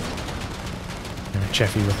armor. And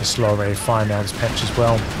Chaffee with a slow rate of fire now this patch as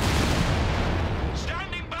well.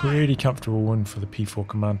 Pretty comfortable win for the P4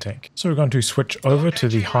 command tank. So we're going to switch over to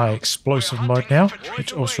the high explosive mode now,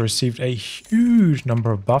 which also received a huge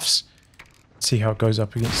number of buffs. Let's see how it goes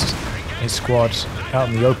up against a squad out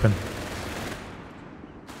in the open.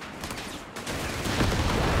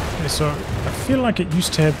 Okay, so I feel like it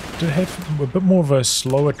used to have a bit more of a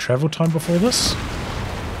slower travel time before this.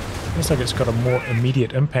 Looks like it's got a more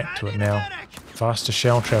immediate impact to it now. Faster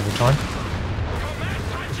shell travel time.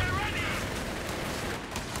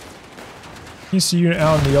 This unit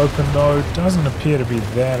out in the open though doesn't appear to be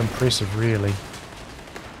that impressive really.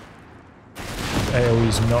 AoE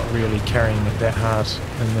is not really carrying it that hard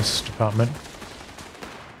in this department.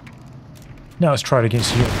 Now let's try it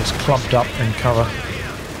against a unit that's clumped up in cover.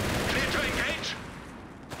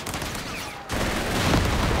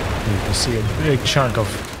 You can see a big chunk of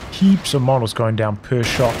heaps of models going down per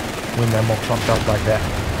shot when they're more clumped up like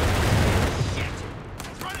that.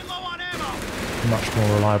 Much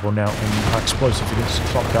more reliable now and explosive against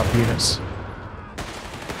clocked up units.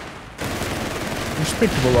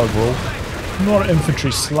 Respectable overall. Not an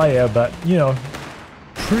infantry slayer, but you know,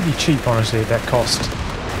 pretty cheap honestly at that cost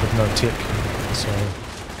with no tech. So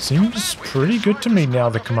seems pretty good to me now,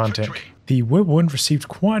 the command tank. The Wirbelwind received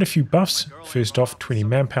quite a few buffs. First off, 20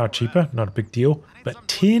 manpower cheaper, not a big deal, but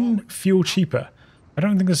 10 fuel cheaper. I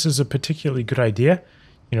don't think this is a particularly good idea.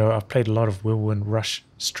 You know, I've played a lot of Whirlwind rush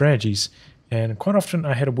strategies, and quite often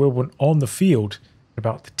I had a Whirlwind on the field at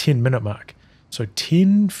about the 10-minute mark. So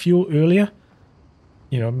 10 fuel earlier,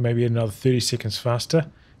 you know, maybe another 30 seconds faster.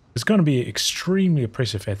 It's going to be extremely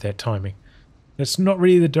oppressive at that timing. That's not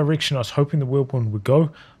really the direction I was hoping the Whirlwind would go. I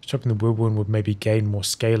was hoping the Whirlwind would maybe gain more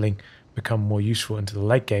scaling, become more useful into the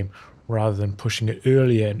late game, rather than pushing it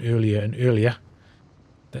earlier and earlier and earlier.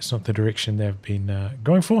 That's not the direction they've been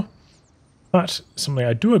going for. But something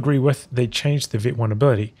I do agree with, they changed the Vet 1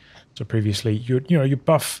 ability. So previously, you'd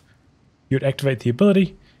activate the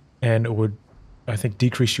ability, and it would, I think,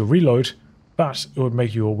 decrease your reload, but it would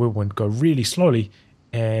make your Whirlwind go really slowly.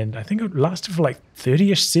 And I think it lasted for like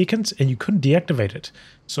 30-ish seconds, and you couldn't deactivate it.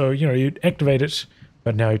 So, you know, you'd activate it,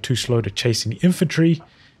 but now you're too slow to chase any infantry,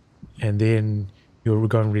 and then you're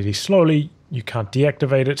going really slowly, you can't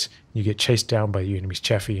deactivate it, you get chased down by your enemy's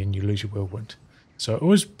Chaffee, and you lose your Whirlwind. So it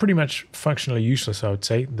was pretty much functionally useless, I would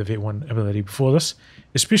say, the Vet 1 ability before this,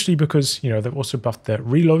 especially because, you know, they've also buffed the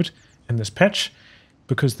reload in this patch,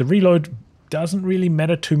 because the reload doesn't really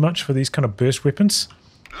matter too much for these kind of burst weapons.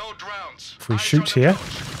 If we shoot here,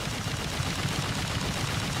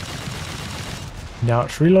 now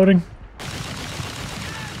it's reloading.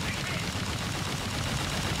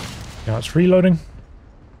 Now it's reloading.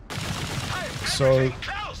 So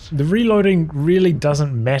the reloading really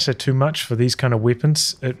doesn't matter too much for these kind of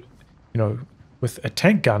weapons. It, you know, with a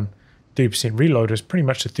tank gun, 30% reload is pretty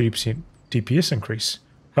much a 30% DPS increase.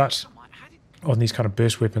 But on these kind of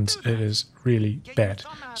burst weapons, it is really bad.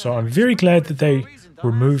 So I'm very glad that they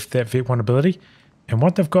removed that Vet 1 ability, and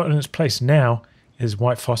what they've got in its place now is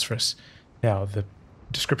white phosphorus. Now the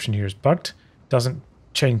description here is bugged, doesn't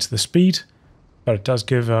change the speed, but it does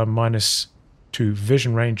give a -2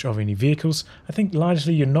 vision range of any vehicles. I think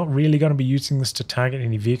largely you're not really going to be using this to target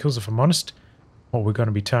any vehicles, if I'm honest. What we're going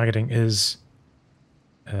to be targeting is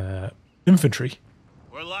infantry.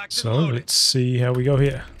 So let's see how we go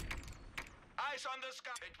here.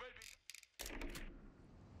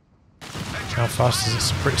 How fast does it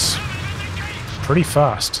suppress? Pretty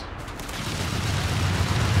fast.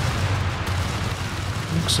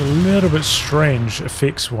 Looks a little bit strange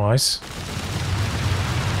effects-wise.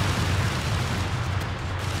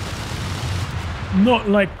 Not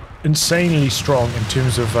like insanely strong in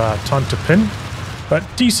terms of time to pin, but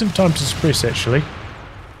decent time to suppress actually.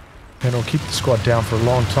 And it'll keep the squad down for a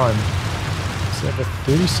long time. Is that a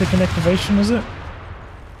 30-second activation, is it?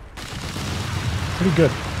 Pretty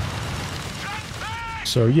good.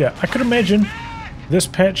 So yeah, I could imagine this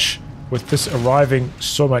patch with this arriving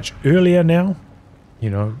so much earlier now, you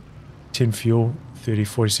know, 10 fuel, 30,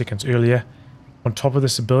 40 seconds earlier, on top of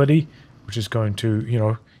this ability, which is going to, you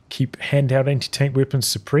know, keep handheld anti-tank weapons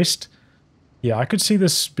suppressed. Yeah, I could see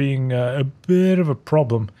this being a bit of a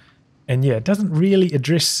problem. And yeah, it doesn't really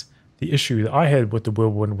address the issue that I had with the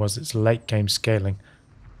Whirlwind, was its late game scaling.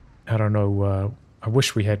 I don't know, I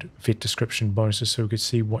wish we had vet description bonuses so we could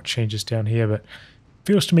see what changes down here, but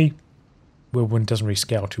feels to me Whirlwind doesn't really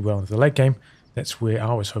scale too well into the late game. That's where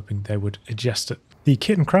I was hoping they would adjust it. The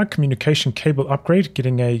Kettenkrad communication cable upgrade,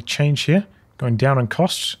 getting a change here, going down in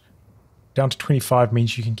costs. Down to 25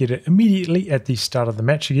 means you can get it immediately at the start of the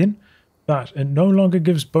match again, but it no longer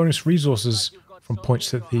gives bonus resources from points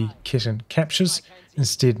that the Ketten captures.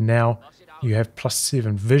 Instead now you have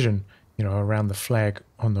 +7 vision, you know, around the flag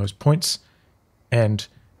on those points, and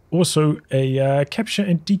also a capture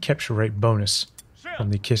and decapture rate bonus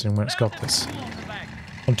on the Ketten when it's got this.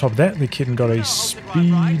 On top of that, the Ketten got a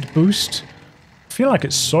speed boost. I feel like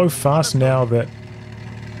it's so fast now that,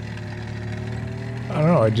 I don't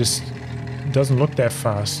know, it just doesn't look that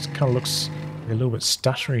fast. It kind of looks a little bit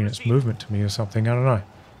stuttery in its movement to me or something, I don't know.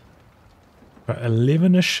 But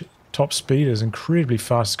 11-ish top speed is incredibly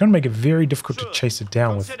fast. It's going to make it very difficult to chase it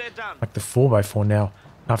down with like the 4x4 now,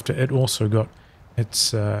 after it also got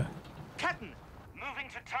its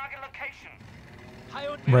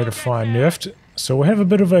rate of fire nerfed. So we'll have a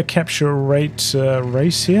bit of a capture rate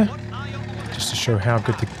race here, just to show how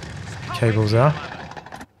good the cables are.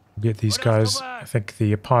 We'll get these guys. I think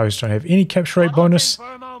the Appios don't have any capture rate bonus.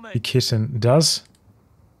 The Ketten does.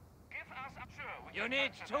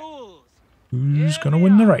 Who's going to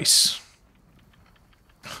win the race?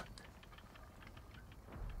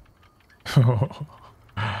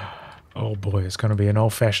 Oh boy, it's going to be an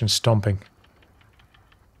old-fashioned stomping.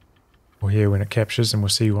 We'll hear when it captures and we'll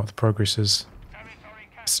see what the progress is.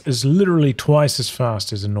 It's literally twice as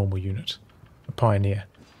fast as a normal unit. A Pioneer.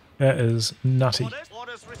 That is nutty.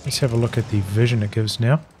 Let's have a look at the vision it gives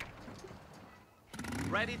now.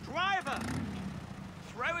 Ready, driver.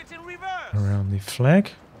 Throw it in reverse. Around the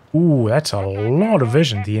flag. Ooh, that's a lot of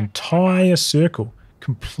vision. The entire circle.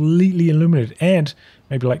 Completely illuminated. And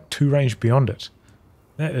maybe like 2 range beyond it.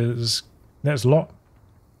 That's a lot.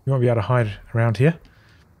 You You won't be able to hide around here.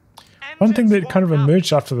 One thing that kind of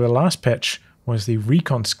emerged after the last patch was the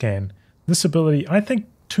recon scan. This ability, I think,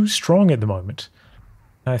 too strong at the moment.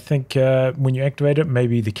 I think when you activate it,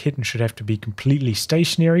 maybe the kitten should have to be completely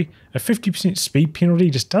stationary. A 50% speed penalty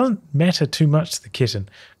just doesn't matter too much to the kitten,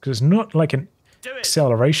 because it's not like an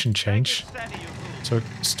acceleration change. So it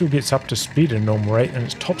still gets up to speed at a normal rate, and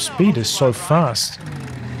its top speed is so fast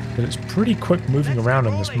that it's pretty quick moving around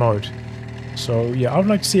in this mode. So yeah, I would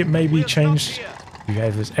like to see it maybe changed. You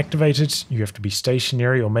have this activated, you have to be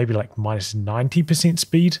stationary, or maybe like minus 90%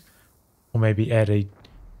 speed, or maybe add a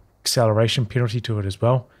acceleration penalty to it as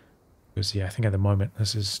well. Because yeah, I think at the moment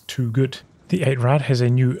this is too good. The 8 Rad has a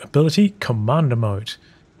new ability, Commander Mode.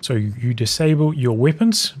 So you disable your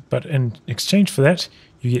weapons, but in exchange for that,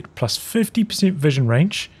 you get plus 50% vision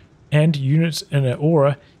range, and units in an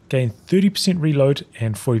aura gain 30% reload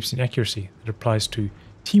and 40% accuracy. That applies to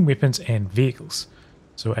team weapons and vehicles.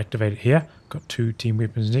 So activate it here. Got 2 team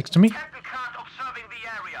weapons next to me.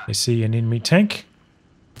 I see an enemy tank.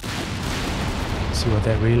 Let's see what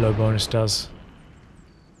that reload bonus does.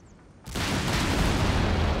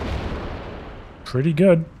 Pretty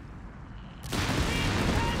good.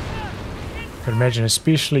 But imagine,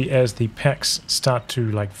 especially as the packs start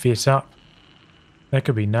to like vet up, that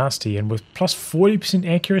could be nasty. And with plus 40%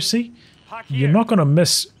 accuracy, you're not going to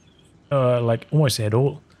miss like almost at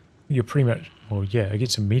all. You're pretty much, well, yeah,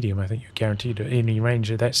 against a medium, I think you're guaranteed at any range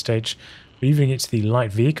at that stage. But even against the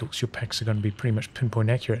light vehicles, your packs are going to be pretty much pinpoint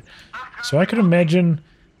accurate. So I could imagine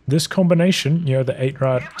this combination, you know, the 8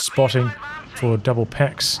 Rad spotting for double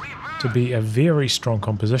packs, to be a very strong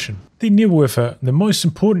composition. The Nebelwerfer, the most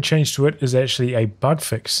important change to it is actually a bug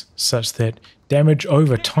fix, such that damage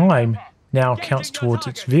over time now counts towards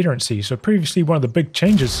its veterancy. So previously one of the big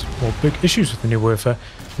changes, or big issues with the Nebelwerfer,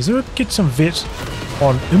 is it would get some vet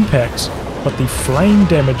on impact, but the flame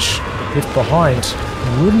damage left behind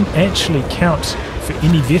wouldn't actually count for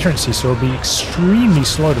any veterancy, so it would be extremely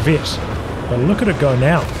slow to vet. But look at it go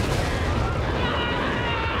now.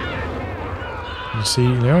 You see,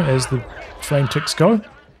 you know, as the flame ticks go,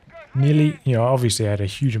 nearly, you know, obviously I had a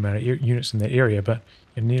huge amount of units in that area, but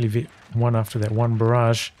it nearly vet one after that one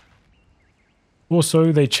barrage.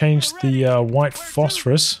 Also, they changed the white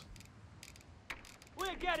phosphorus,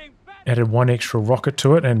 added 1 extra rocket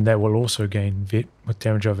to it, and that will also gain vet with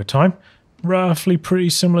damage over time. Roughly pretty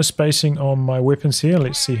similar spacing on my weapons here.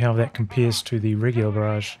 Let's see how that compares to the regular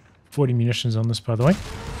barrage. 40 munitions on this, by the way.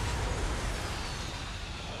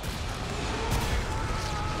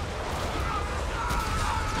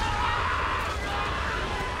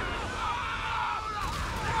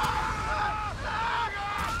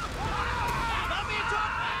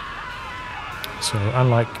 So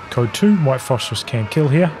unlike Code 2, white phosphorus can kill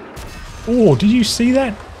here. Oh, did you see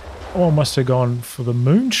that? Oh, I must have gone for the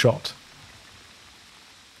moonshot.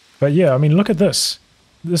 But yeah, I mean, look at this.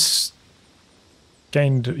 This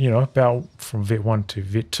gained, you know, about from Vet 1 to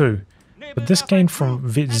Vet 2. But this gained from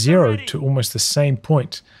Vet 0 to almost the same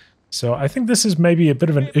point. So I think this is maybe a bit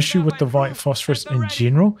of an issue with the white phosphorus in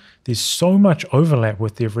general. There's so much overlap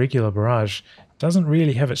with the regular barrage. It doesn't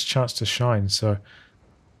really have its chance to shine, so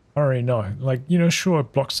I don't really know. Like, you know, sure,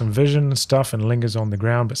 it blocks some vision and stuff and lingers on the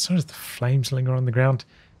ground, but so does the flames linger on the ground.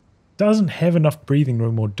 It doesn't have enough breathing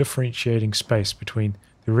room or differentiating space between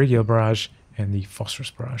the regular barrage and the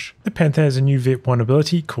phosphorus barrage. The Panther has a new Vet 1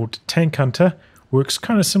 ability called Tank Hunter. Works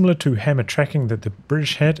kind of similar to hammer tracking that the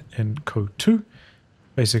British had in Code 2.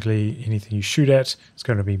 Basically, anything you shoot at is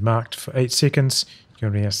going to be marked for 8 seconds.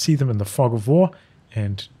 You're going to be able to see them in the fog of war,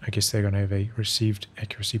 and I guess they're going to have a received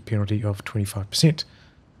accuracy penalty of 25%.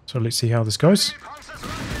 So let's see how this goes.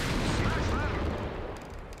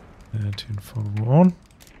 Turn fog of war on.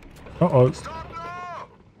 Uh-oh.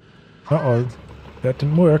 Uh-oh. That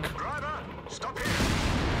didn't work.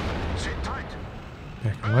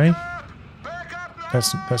 Back away.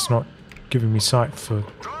 That's not giving me sight for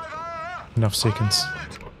enough seconds.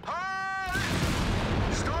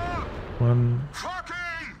 1.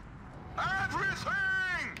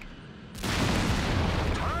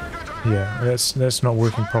 Yeah, that's not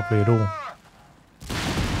working properly at all.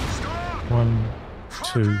 1,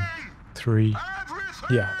 2, 3.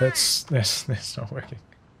 Yeah, that's not working.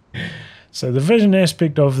 So the vision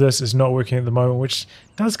aspect of this is not working at the moment, which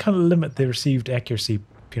does kind of limit the received accuracy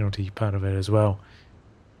penalty part of it as well.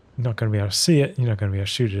 You're not going to be able to see it, you're not going to be able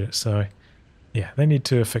to shoot at it, so yeah, they need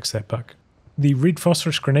to fix that bug. The red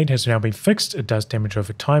phosphorus grenade has now been fixed. It does damage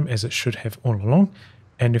over time, as it should have all along.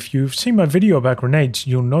 And if you've seen my video about grenades,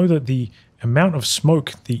 you'll know that the amount of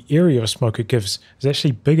smoke, the area of smoke it gives, is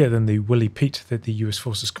actually bigger than the Willy Pete that the US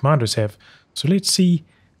Forces Commandos have. So let's see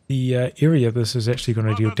the area this is actually going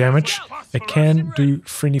to deal damage. It can do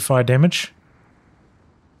friendly fire damage.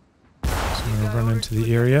 So I'm going to run into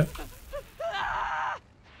the area.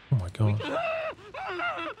 Oh my god.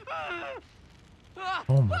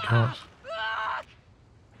 Oh my god.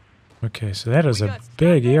 Okay, so that is a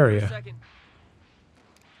big area.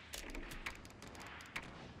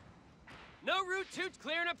 No root toots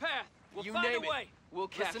clearing a path. We'll You find name a way. it. We'll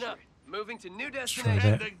capture up. it. Moving to new Try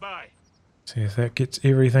destination. that. See if that gets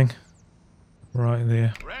everything right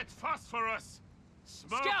there. Red Phosphorus.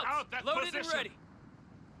 Smoke Scouts, out that loaded position. and ready.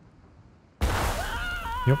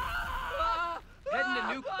 Yep. Heading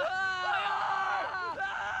to new.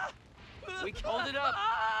 We hold it up.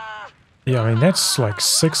 Yeah, I mean, that's like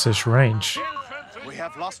 6-ish range. We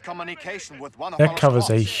have lost communication with one of That our covers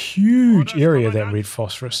a squads. huge area, that red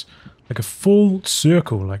phosphorus. Like a full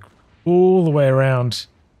circle, like all the way around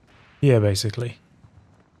here, basically.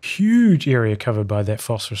 Huge area covered by that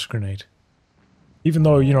phosphorus grenade. Even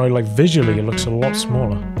though, you know, like visually it looks a lot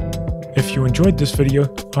smaller. If you enjoyed this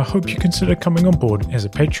video, I hope you consider coming on board as a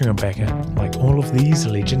Patreon backer, like all of these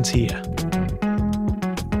legends here.